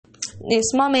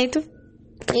nesse momento,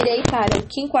 irei para o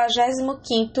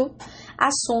 55º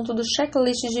assunto do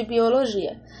checklist de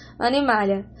biologia.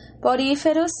 Animalia,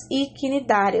 poríferos e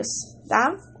quinidários,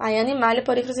 tá? Aí, animalia,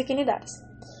 poríferos e quinidários.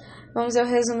 Vamos ver o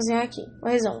resumozinho aqui. O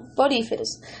resumo. Poríferos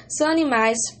são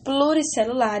animais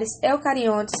pluricelulares,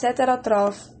 eucariontes,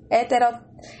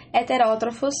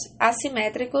 heterótrofos,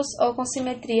 assimétricos ou com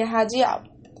simetria radial.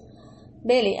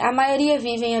 Beleza. A maioria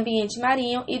vive em ambiente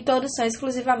marinho e todos são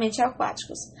exclusivamente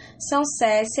aquáticos. São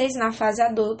sésseis na fase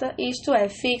adulta, isto é,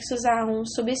 fixos a um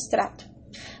substrato.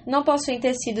 Não possuem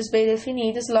tecidos bem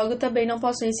definidos, logo também não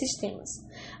possuem sistemas.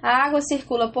 A água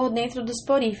circula por dentro dos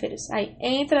poríferos, aí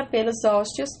entra pelos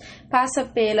ósteos, passa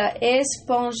pela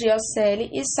espongiocele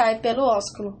e sai pelo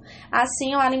ósculo.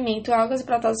 Assim, o alimento, algas e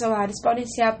protozoários podem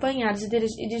ser apanhados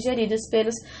e digeridos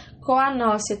pelos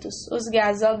coanócitos, os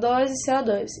gases O2 e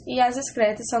CO2, e as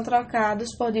excretas são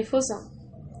trocados por difusão.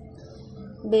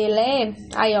 Beleza?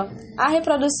 Aí, ó, a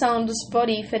reprodução dos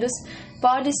poríferos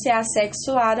pode ser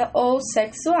assexuada ou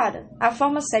sexuada. A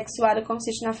forma sexuada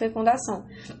consiste na fecundação,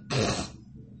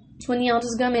 união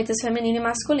dos gametas feminino e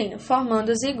masculino, formando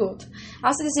o zigoto.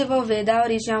 Ao se desenvolver, dá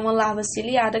origem a uma larva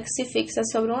ciliada que se fixa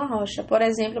sobre uma rocha, por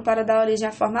exemplo, para dar origem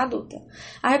à forma adulta.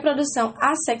 A reprodução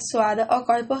assexuada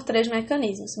ocorre por 3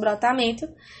 mecanismos: brotamento,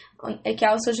 que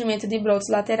é o surgimento de brotos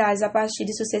laterais a partir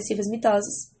de sucessivas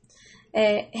mitoses;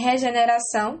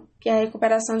 regeneração, que é a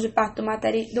recuperação de parte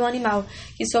do animal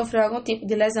que sofreu algum tipo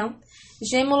de lesão;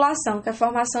 gemulação, que é a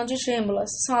formação de gêmulas,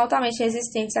 são altamente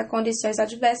resistentes a condições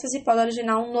adversas e podem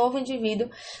originar um novo indivíduo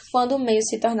quando o meio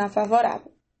se tornar favorável.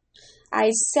 Aí,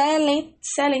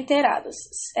 celenterados,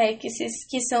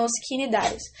 que são os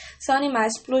quinidários, são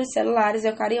animais pluricelulares,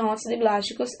 eucariontes,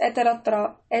 diblásticos,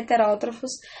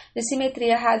 heterótrofos, de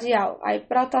simetria radial, aí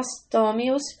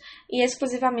protostômios e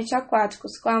exclusivamente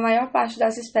aquáticos, com a maior parte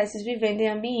das espécies vivendo em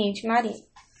ambiente marinho.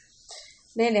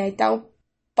 Beleza, aí tá o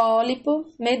pólipo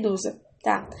medusa.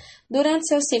 Tá. Durante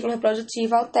seu ciclo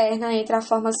reprodutivo, alterna entre a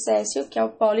forma sessile, que é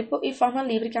o pólipo, e forma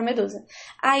livre, que é a medusa.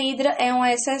 A hidra é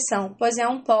uma exceção, pois é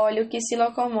um pólio que se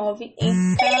locomove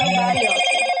em cambalhota.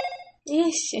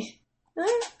 Ixi!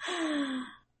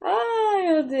 Ai,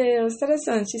 meu Deus,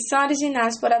 interessante. São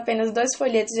originados por apenas 2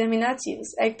 folhetos germinativos,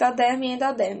 ectodermo e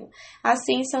endodermo.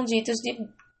 Assim, são ditos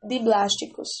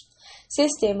diblásticos.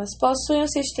 Sistemas. Possuem um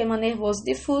sistema nervoso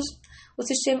difuso. O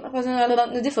sistema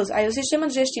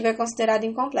digestivo é considerado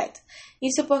incompleto.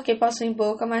 Isso porque possuem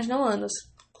boca, mas não ânus.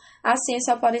 Assim,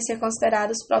 só podem ser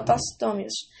considerados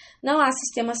protostômios. Não há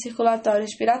sistema circulatório,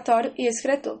 respiratório e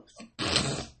excretor.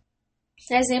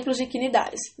 Exemplos de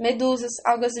quinidários: medusas,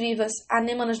 algas vivas,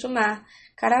 anêmonas do mar,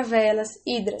 caravelas,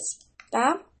 hidras.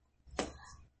 Tá?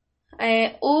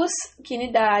 Os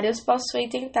quinidários possuem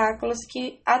tentáculos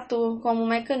que atuam como um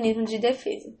mecanismo de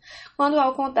defesa. Quando há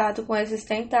o contato com esses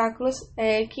tentáculos,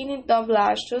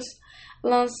 quinidoblastos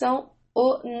lançam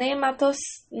o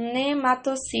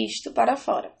nematocisto para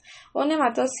fora. O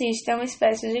nematocisto é uma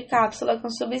espécie de cápsula com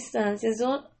substâncias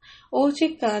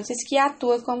urticantes que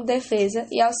atua como defesa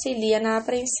e auxilia na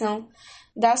apreensão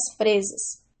das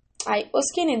presas. Os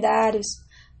quinidários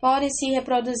podem se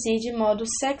reproduzir de modo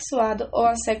sexuado ou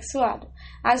assexuado.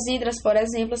 As hidras, por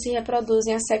exemplo, se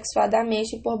reproduzem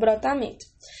assexuadamente por brotamento.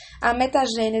 A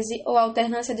metagênese, ou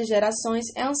alternância de gerações,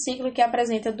 é um ciclo que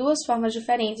apresenta 2 formas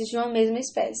diferentes de uma mesma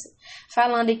espécie.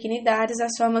 Falando em quinidários,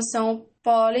 as formas são o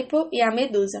pólipo e a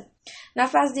medusa. Na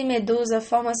fase de medusa,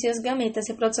 formam-se os gametas,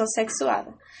 reprodução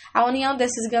sexuada. A união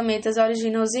desses gametas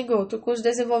origina o zigoto, cujo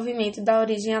desenvolvimento dá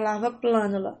origem à larva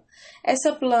plânula.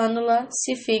 Essa plânula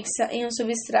se fixa em um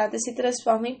substrato e se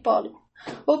transforma em pólipo.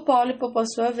 O pólipo, por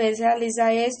sua vez, realiza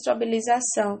a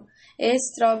estrobilização,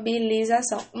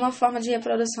 uma forma de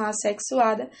reprodução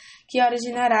assexuada que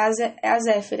originará as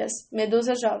éfiras,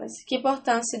 medusas jovens, que,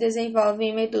 portanto, se desenvolvem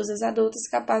em medusas adultas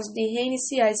capazes de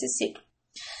reiniciar esse ciclo.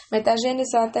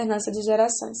 Metagênese ou alternância de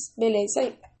gerações. Beleza,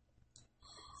 aí.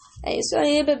 É isso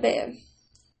aí, bebê.